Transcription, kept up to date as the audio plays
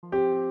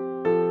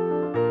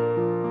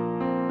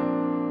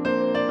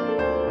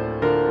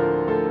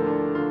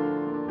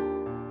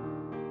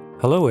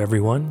Hello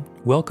everyone,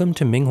 welcome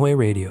to Minghui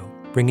Radio,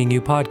 bringing you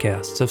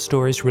podcasts of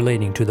stories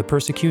relating to the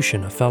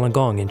persecution of Falun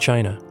Gong in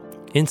China,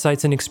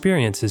 insights and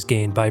experiences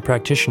gained by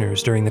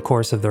practitioners during the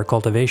course of their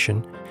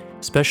cultivation,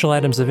 special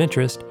items of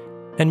interest,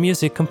 and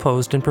music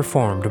composed and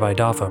performed by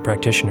DAFA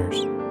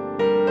practitioners.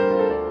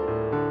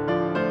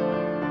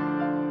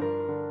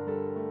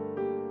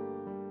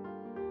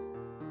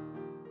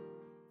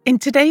 In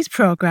today's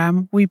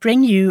program, we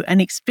bring you an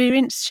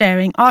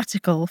experience-sharing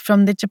article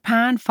from the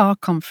Japan Fa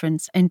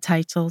Conference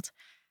entitled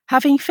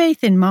Having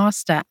Faith in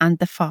Master and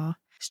the Fa,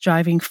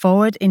 Striving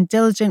Forward in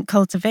Diligent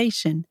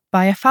Cultivation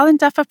by a Falun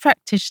Dafa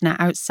practitioner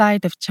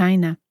outside of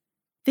China.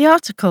 The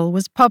article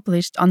was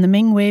published on the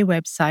Minghui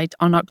website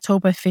on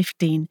October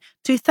 15,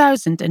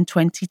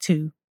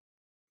 2022.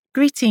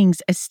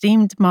 Greetings,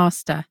 esteemed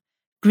Master.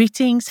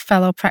 Greetings,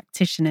 fellow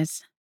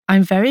practitioners.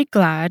 I'm very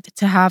glad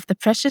to have the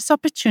precious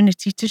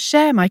opportunity to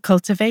share my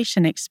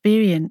cultivation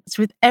experience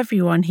with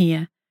everyone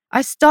here.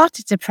 I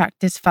started to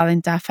practice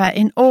Falun Dafa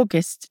in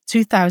August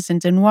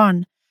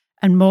 2001,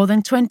 and more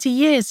than 20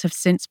 years have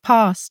since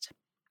passed.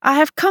 I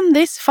have come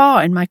this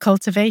far in my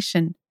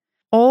cultivation,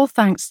 all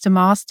thanks to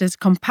Master's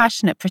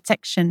compassionate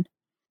protection.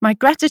 My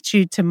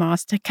gratitude to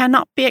Master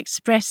cannot be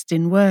expressed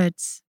in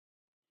words.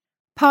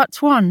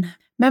 Part 1.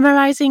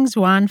 Memorizing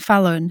Zhuan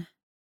Falun.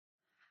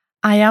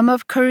 I am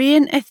of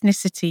Korean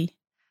ethnicity.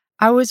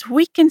 I was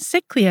weak and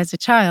sickly as a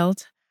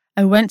child.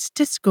 I went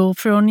to school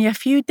for only a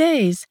few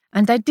days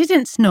and I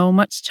didn't know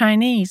much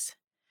Chinese.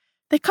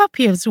 The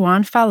copy of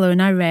Zhuan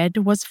Falun I read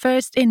was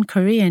first in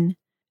Korean.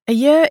 A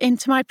year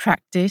into my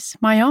practice,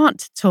 my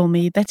aunt told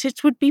me that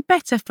it would be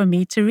better for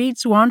me to read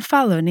Zhuan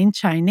Falun in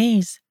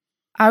Chinese.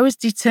 I was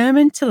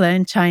determined to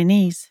learn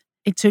Chinese.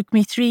 It took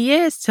me 3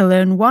 years to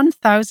learn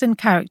 1,000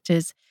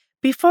 characters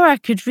before I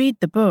could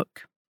read the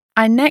book.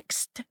 I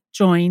next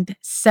joined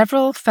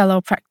several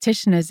fellow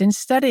practitioners in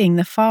studying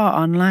the Fa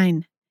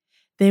online.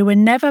 They were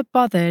never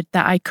bothered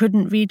that I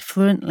couldn't read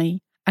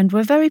fluently and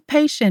were very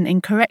patient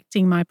in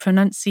correcting my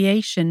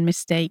pronunciation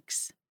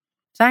mistakes.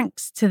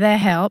 Thanks to their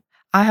help,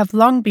 I have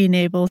long been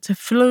able to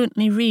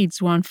fluently read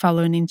Zhuan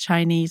Falun in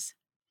Chinese.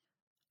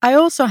 I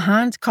also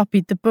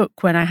hand-copied the book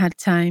when I had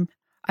time.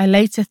 I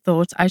later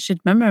thought I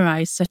should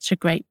memorize such a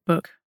great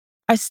book.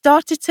 I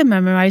started to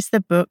memorize the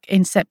book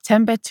in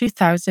September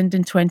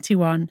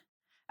 2021.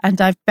 And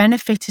I've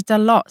benefited a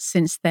lot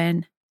since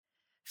then.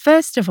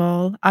 First of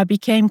all, I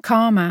became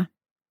calmer.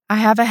 I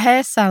have a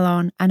hair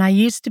salon and I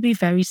used to be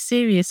very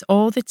serious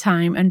all the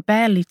time and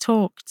barely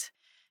talked.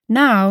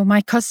 Now my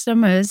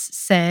customers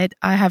said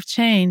I have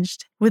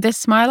changed, with a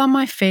smile on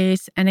my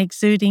face and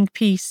exuding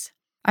peace.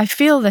 I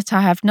feel that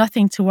I have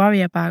nothing to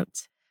worry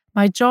about.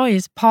 My joy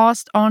is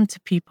passed on to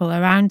people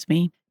around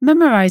me.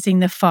 Memorizing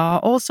the Fa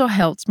also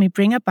helped me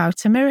bring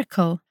about a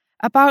miracle.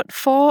 About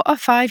 4 or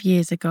 5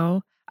 years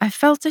ago, I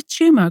felt a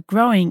tumor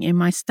growing in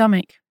my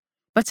stomach,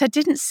 but I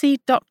didn't see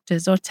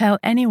doctors or tell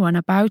anyone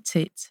about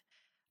it.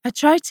 I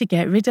tried to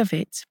get rid of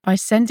it by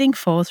sending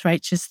forth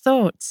righteous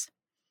thoughts.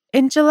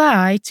 In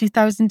July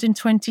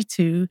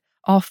 2022,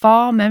 our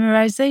Fa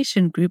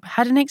memorization group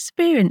had an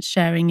experience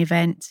sharing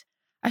event.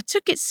 I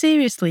took it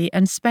seriously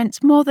and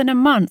spent more than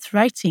a month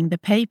writing the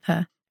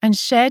paper and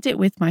shared it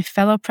with my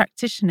fellow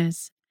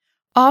practitioners.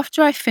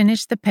 After I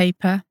finished the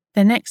paper,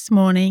 the next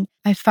morning,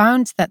 I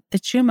found that the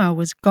tumor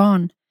was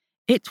gone.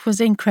 It was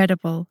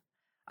incredible.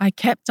 I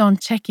kept on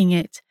checking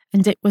it,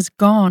 and it was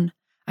gone.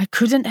 I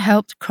couldn't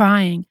help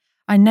crying.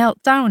 I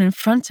knelt down in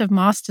front of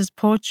Master's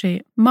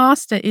portrait.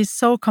 Master is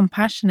so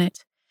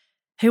compassionate.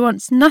 He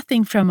wants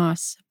nothing from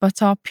us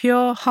but our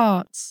pure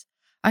hearts.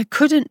 I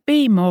couldn't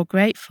be more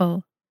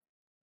grateful.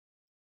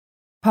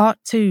 Part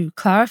 2.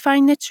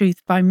 Clarifying the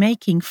truth by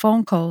making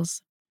phone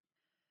calls.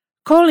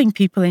 Calling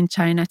people in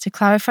China to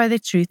clarify the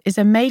truth is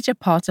a major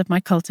part of my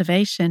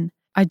cultivation.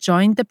 I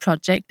joined the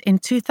project in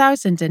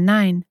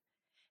 2009.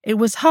 It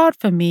was hard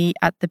for me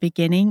at the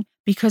beginning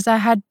because I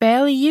had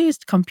barely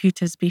used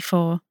computers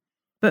before.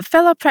 But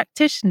fellow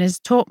practitioners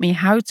taught me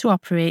how to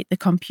operate the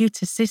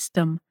computer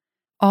system.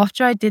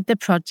 After I did the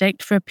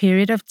project for a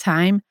period of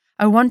time,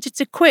 I wanted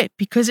to quit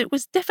because it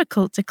was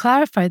difficult to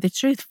clarify the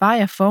truth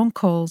via phone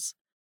calls.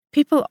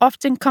 People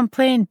often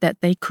complained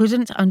that they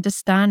couldn't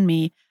understand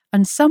me,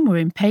 and some were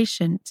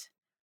impatient.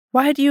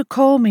 Why do you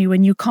call me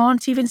when you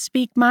can't even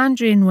speak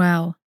Mandarin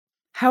well?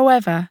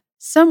 However,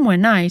 some were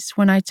nice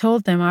when I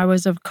told them I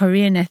was of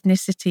Korean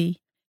ethnicity.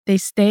 They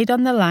stayed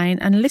on the line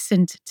and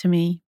listened to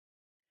me.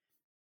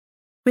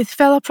 With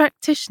fellow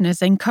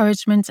practitioners'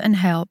 encouragement and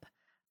help,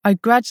 I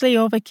gradually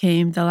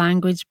overcame the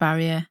language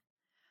barrier.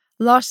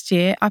 Last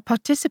year, I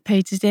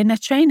participated in a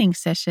training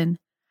session.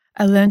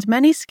 I learned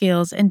many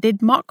skills and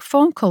did mock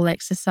phone call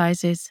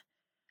exercises.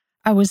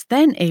 I was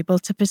then able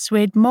to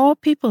persuade more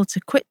people to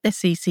quit the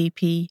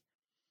CCP.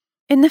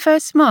 In the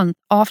first month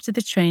after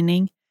the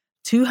training,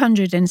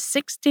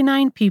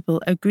 269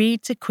 people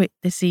agreed to quit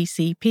the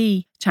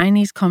CCP,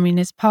 Chinese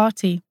Communist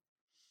Party.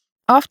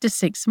 After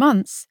 6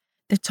 months,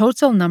 the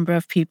total number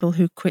of people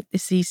who quit the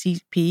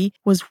CCP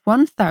was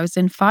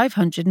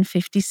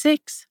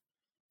 1,556.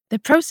 The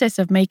process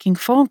of making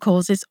phone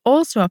calls is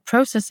also a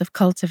process of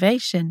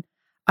cultivation.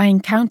 I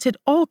encountered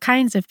all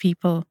kinds of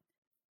people.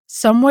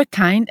 Some were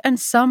kind and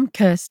some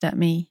cursed at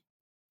me.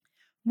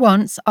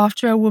 Once,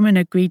 after a woman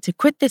agreed to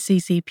quit the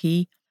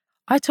CCP,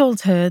 I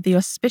told her the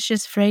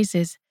auspicious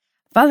phrases,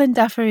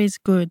 "Wallendafa is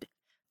good.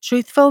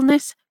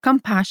 Truthfulness,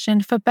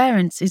 compassion,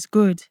 forbearance is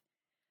good."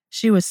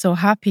 She was so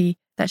happy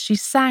that she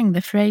sang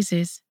the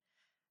phrases.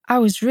 I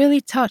was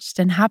really touched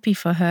and happy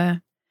for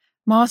her.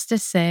 Master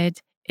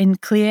said, in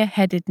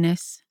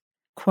clear-headedness,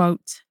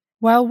 quote,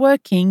 "While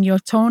working, your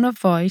tone of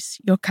voice,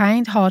 your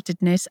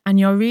kind-heartedness, and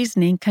your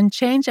reasoning can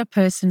change a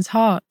person's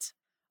heart."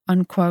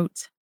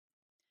 Unquote.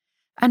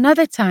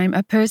 Another time,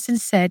 a person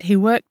said he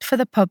worked for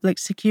the Public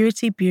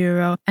Security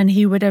Bureau and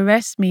he would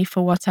arrest me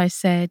for what I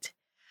said.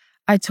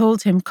 I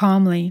told him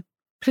calmly,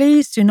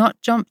 "Please do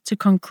not jump to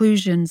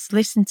conclusions,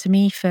 listen to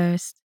me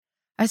first."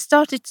 I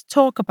started to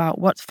talk about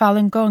what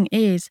Falun Gong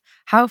is,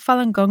 how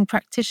Falun Gong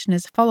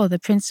practitioners follow the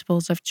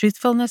principles of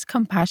truthfulness,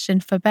 compassion,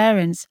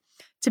 forbearance,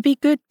 to be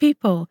good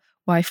people,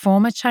 why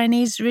former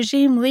Chinese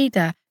regime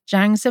leader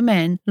Jiang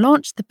Zemin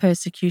launched the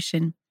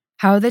persecution,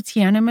 how the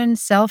Tiananmen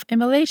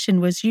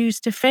self-immolation was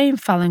used to frame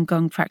Falun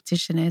Gong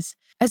practitioners,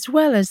 as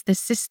well as the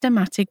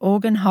systematic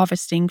organ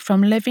harvesting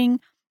from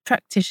living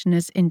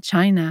practitioners in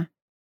China.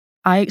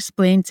 I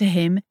explained to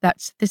him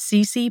that the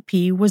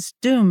CCP was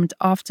doomed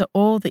after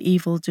all the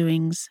evil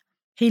doings.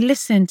 He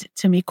listened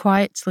to me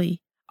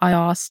quietly. I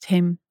asked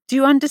him, "Do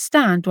you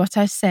understand what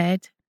I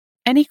said?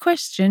 Any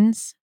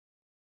questions?"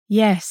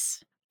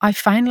 "Yes, I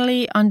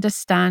finally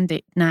understand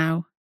it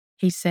now,"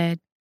 he said.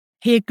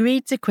 He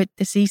agreed to quit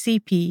the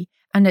CCP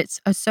and its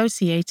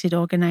associated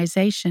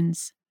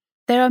organizations.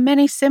 There are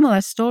many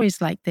similar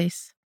stories like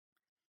this.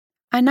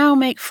 I now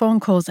make phone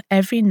calls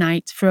every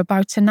night for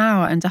about an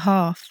hour and a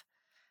half.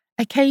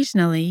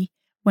 Occasionally,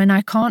 when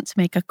I can't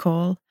make a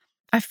call,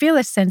 I feel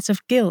a sense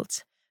of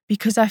guilt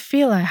because I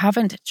feel I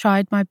haven't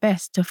tried my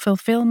best to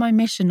fulfill my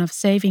mission of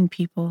saving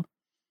people.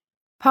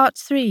 Part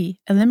 3.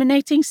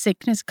 Eliminating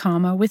Sickness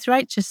Karma with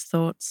Righteous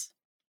Thoughts.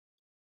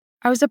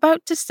 I was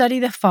about to study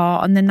the Fa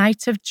on the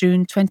night of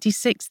June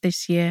 26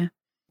 this year,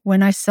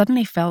 when I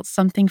suddenly felt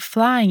something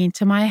flying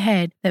into my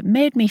head that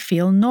made me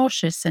feel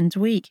nauseous and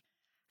weak.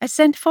 I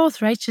sent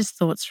forth righteous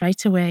thoughts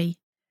right away.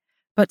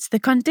 But the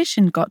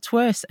condition got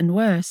worse and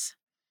worse.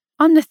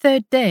 On the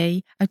third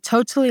day, I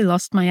totally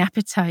lost my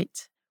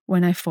appetite.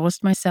 When I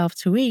forced myself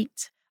to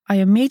eat, I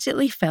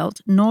immediately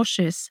felt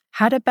nauseous,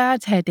 had a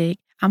bad headache,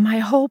 and my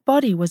whole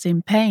body was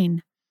in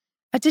pain.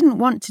 I didn't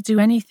want to do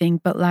anything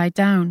but lie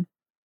down.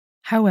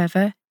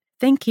 However,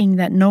 thinking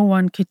that no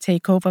one could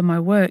take over my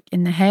work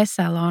in the hair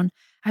salon,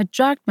 I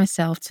dragged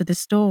myself to the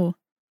store.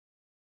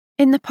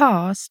 In the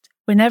past,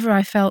 whenever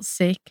I felt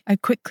sick, I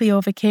quickly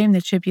overcame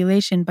the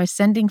tribulation by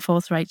sending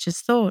forth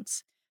righteous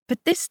thoughts.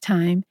 But this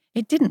time,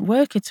 it didn't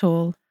work at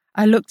all.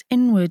 I looked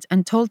inward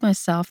and told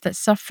myself that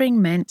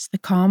suffering meant the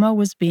karma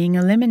was being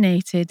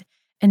eliminated,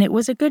 and it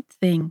was a good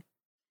thing.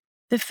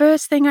 The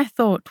first thing I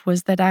thought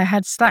was that I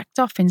had slacked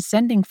off in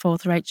sending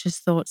forth righteous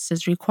thoughts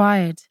as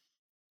required.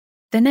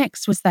 The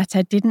next was that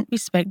I didn't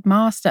respect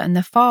Master and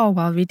the Fa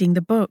while reading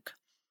the book,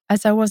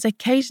 as I was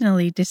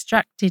occasionally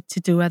distracted to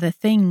do other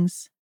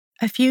things.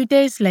 A few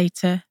days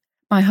later,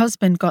 my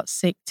husband got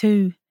sick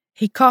too.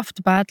 He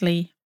coughed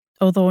badly.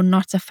 Although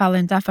not a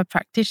Falun Dafa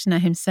practitioner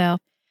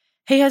himself,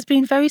 he has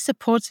been very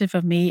supportive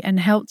of me and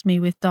helped me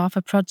with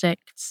Dafa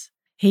projects.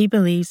 He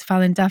believes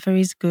Falun Dafa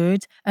is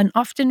good and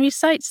often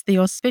recites the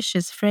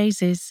auspicious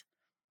phrases.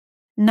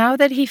 Now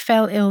that he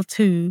fell ill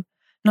too,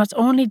 not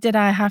only did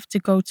I have to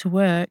go to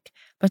work,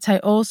 but I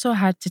also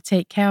had to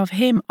take care of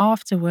him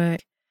after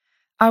work.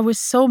 I was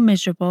so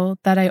miserable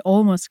that I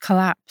almost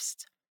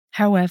collapsed.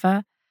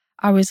 However,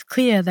 I was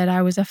clear that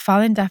I was a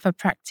Falun Dafa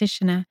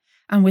practitioner,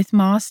 and with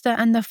Master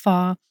and the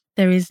Fa,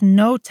 there is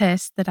no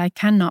test that I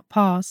cannot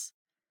pass.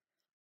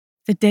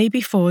 The day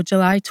before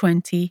July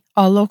 20,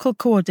 our local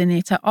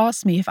coordinator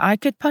asked me if I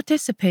could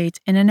participate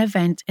in an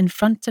event in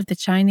front of the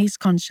Chinese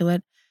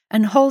consulate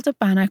and hold a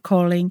banner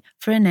calling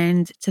for an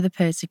end to the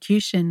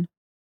persecution.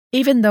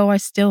 Even though I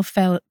still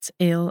felt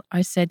ill,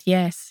 I said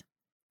yes.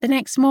 The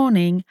next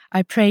morning,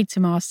 I prayed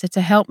to Master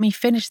to help me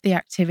finish the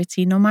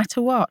activity no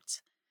matter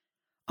what.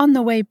 On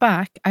the way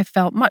back, I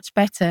felt much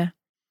better,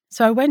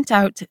 so I went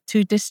out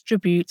to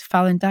distribute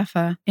Falun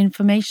Dafa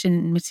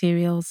information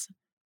materials.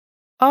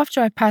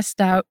 After I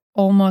passed out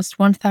almost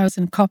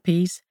 1,000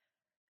 copies,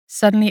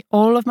 suddenly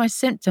all of my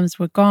symptoms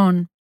were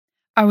gone.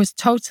 I was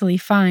totally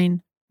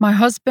fine. My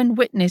husband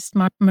witnessed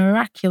my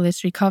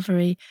miraculous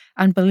recovery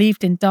and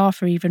believed in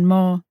Dafa even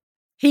more.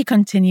 He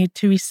continued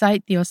to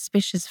recite the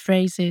auspicious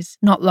phrases.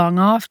 Not long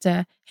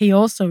after, he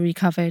also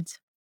recovered.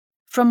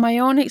 From my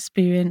own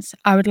experience,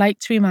 I would like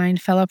to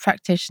remind fellow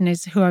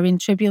practitioners who are in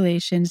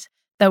tribulations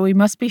that we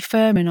must be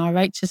firm in our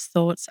righteous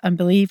thoughts and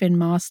believe in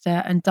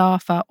Master and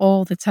Dafa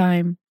all the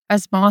time.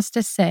 As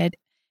Master said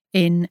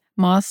in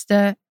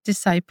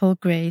Master-Disciple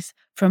Grace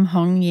from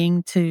Hong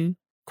Ying 2,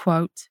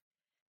 quote,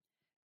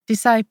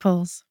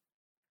 "Disciples,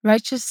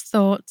 righteous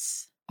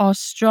thoughts are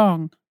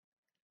strong.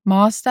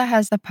 Master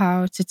has the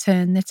power to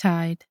turn the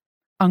tide.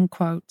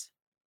 Unquote.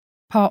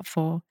 Part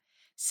 4.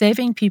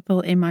 Saving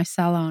people in my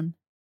salon.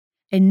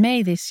 In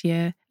May this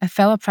year, a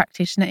fellow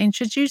practitioner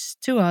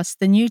introduced to us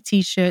the new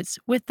t-shirts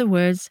with the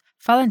words,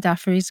 Falun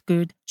Dafa is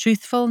good,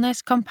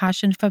 truthfulness,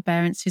 compassion,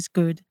 forbearance is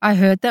good. I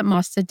heard that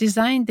Master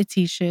designed the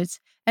t-shirts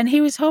and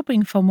he was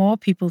hoping for more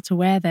people to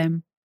wear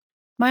them.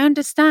 My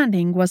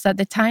understanding was that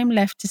the time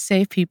left to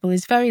save people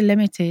is very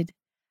limited.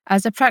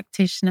 As a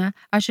practitioner,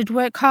 I should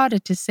work harder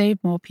to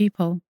save more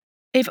people.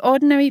 If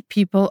ordinary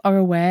people are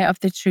aware of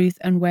the truth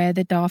and wear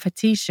the Dafa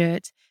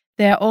t-shirt,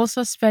 they are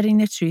also spreading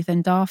the truth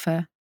and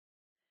Dafa.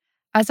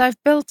 As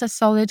I've built a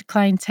solid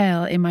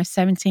clientele in my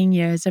 17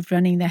 years of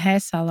running the hair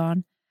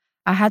salon,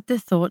 I had the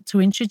thought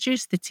to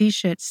introduce the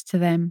t-shirts to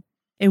them.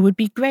 It would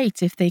be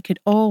great if they could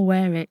all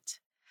wear it.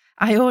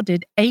 I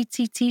ordered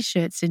 80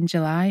 t-shirts in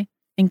July,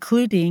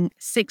 including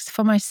 6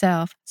 for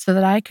myself so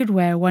that I could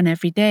wear one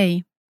every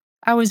day.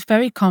 I was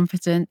very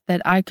confident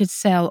that I could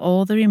sell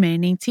all the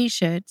remaining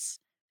t-shirts.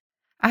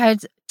 I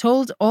had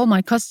told all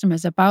my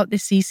customers about the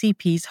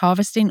CCP's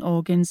harvesting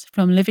organs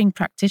from living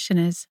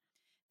practitioners.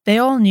 They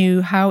all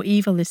knew how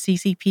evil the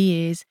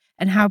CCP is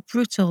and how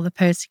brutal the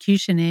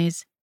persecution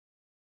is.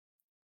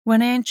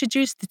 When I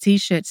introduced the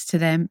t-shirts to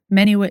them,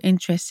 many were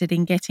interested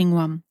in getting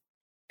one.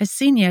 A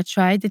senior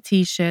tried the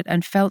t-shirt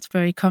and felt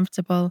very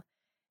comfortable.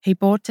 He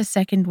bought a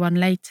second one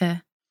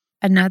later.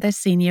 Another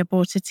senior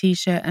bought a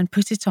t-shirt and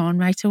put it on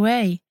right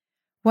away.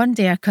 One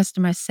day a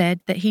customer said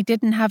that he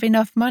didn't have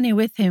enough money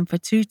with him for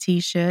 2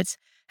 t-shirts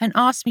and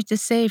asked me to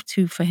save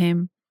 2 for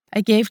him.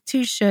 I gave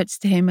 2 shirts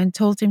to him and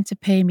told him to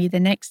pay me the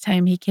next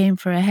time he came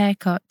for a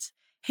haircut.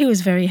 He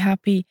was very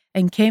happy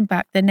and came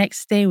back the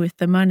next day with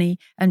the money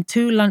and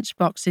 2 lunch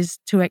boxes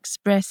to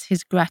express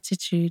his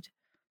gratitude.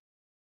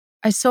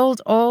 I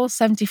sold all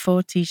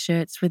 74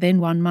 t-shirts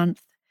within 1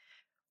 month.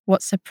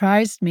 What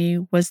surprised me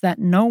was that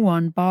no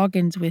one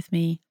bargained with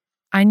me.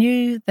 I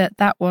knew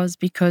that was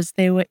because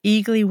they were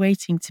eagerly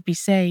waiting to be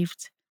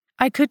saved.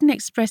 I couldn't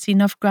express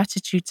enough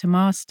gratitude to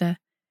Master,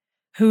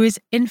 who is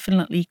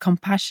infinitely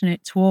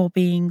compassionate to all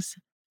beings.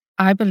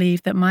 I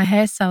believe that my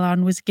hair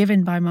salon was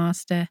given by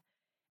Master.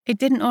 It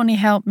didn't only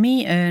help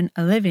me earn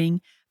a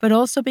living, but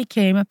also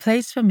became a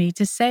place for me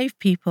to save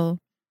people.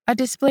 I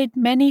displayed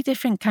many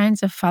different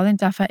kinds of Falun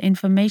Dafa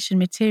information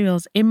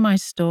materials in my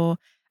store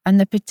and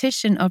the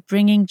petition of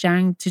bringing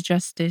Jiang to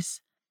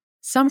justice.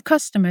 Some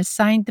customers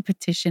signed the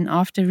petition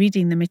after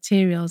reading the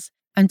materials,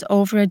 and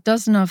over a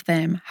dozen of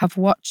them have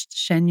watched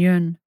Shen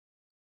Yun.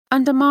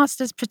 Under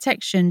Master's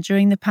protection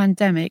during the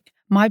pandemic,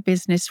 my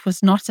business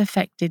was not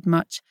affected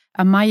much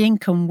and my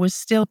income was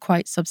still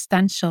quite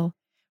substantial.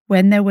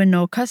 When there were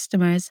no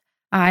customers,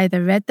 I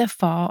either read the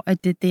Fa or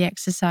did the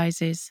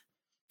exercises.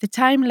 The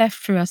time left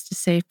for us to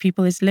save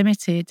people is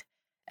limited,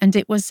 and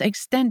it was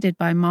extended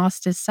by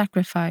Master's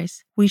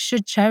sacrifice. We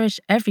should cherish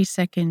every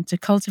second to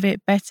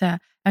cultivate better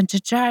and to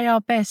try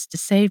our best to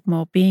save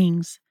more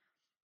beings.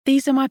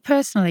 These are my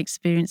personal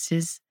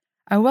experiences.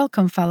 I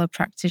welcome fellow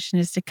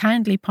practitioners to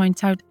kindly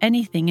point out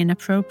anything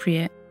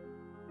inappropriate.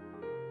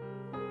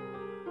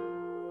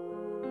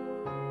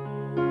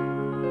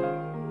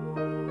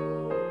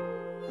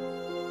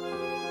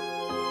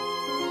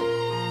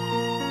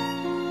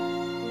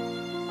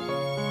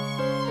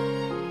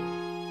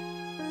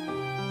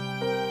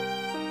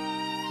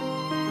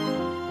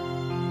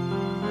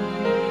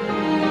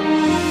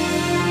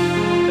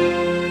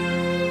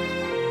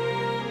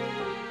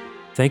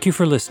 Thank you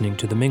for listening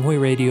to the Minghui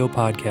Radio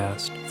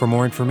podcast. For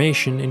more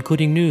information,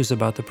 including news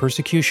about the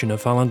persecution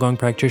of Falun Gong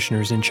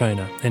practitioners in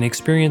China and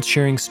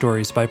experience-sharing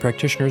stories by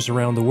practitioners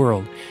around the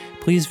world,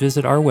 please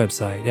visit our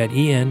website at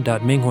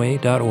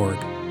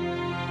en.minghui.org.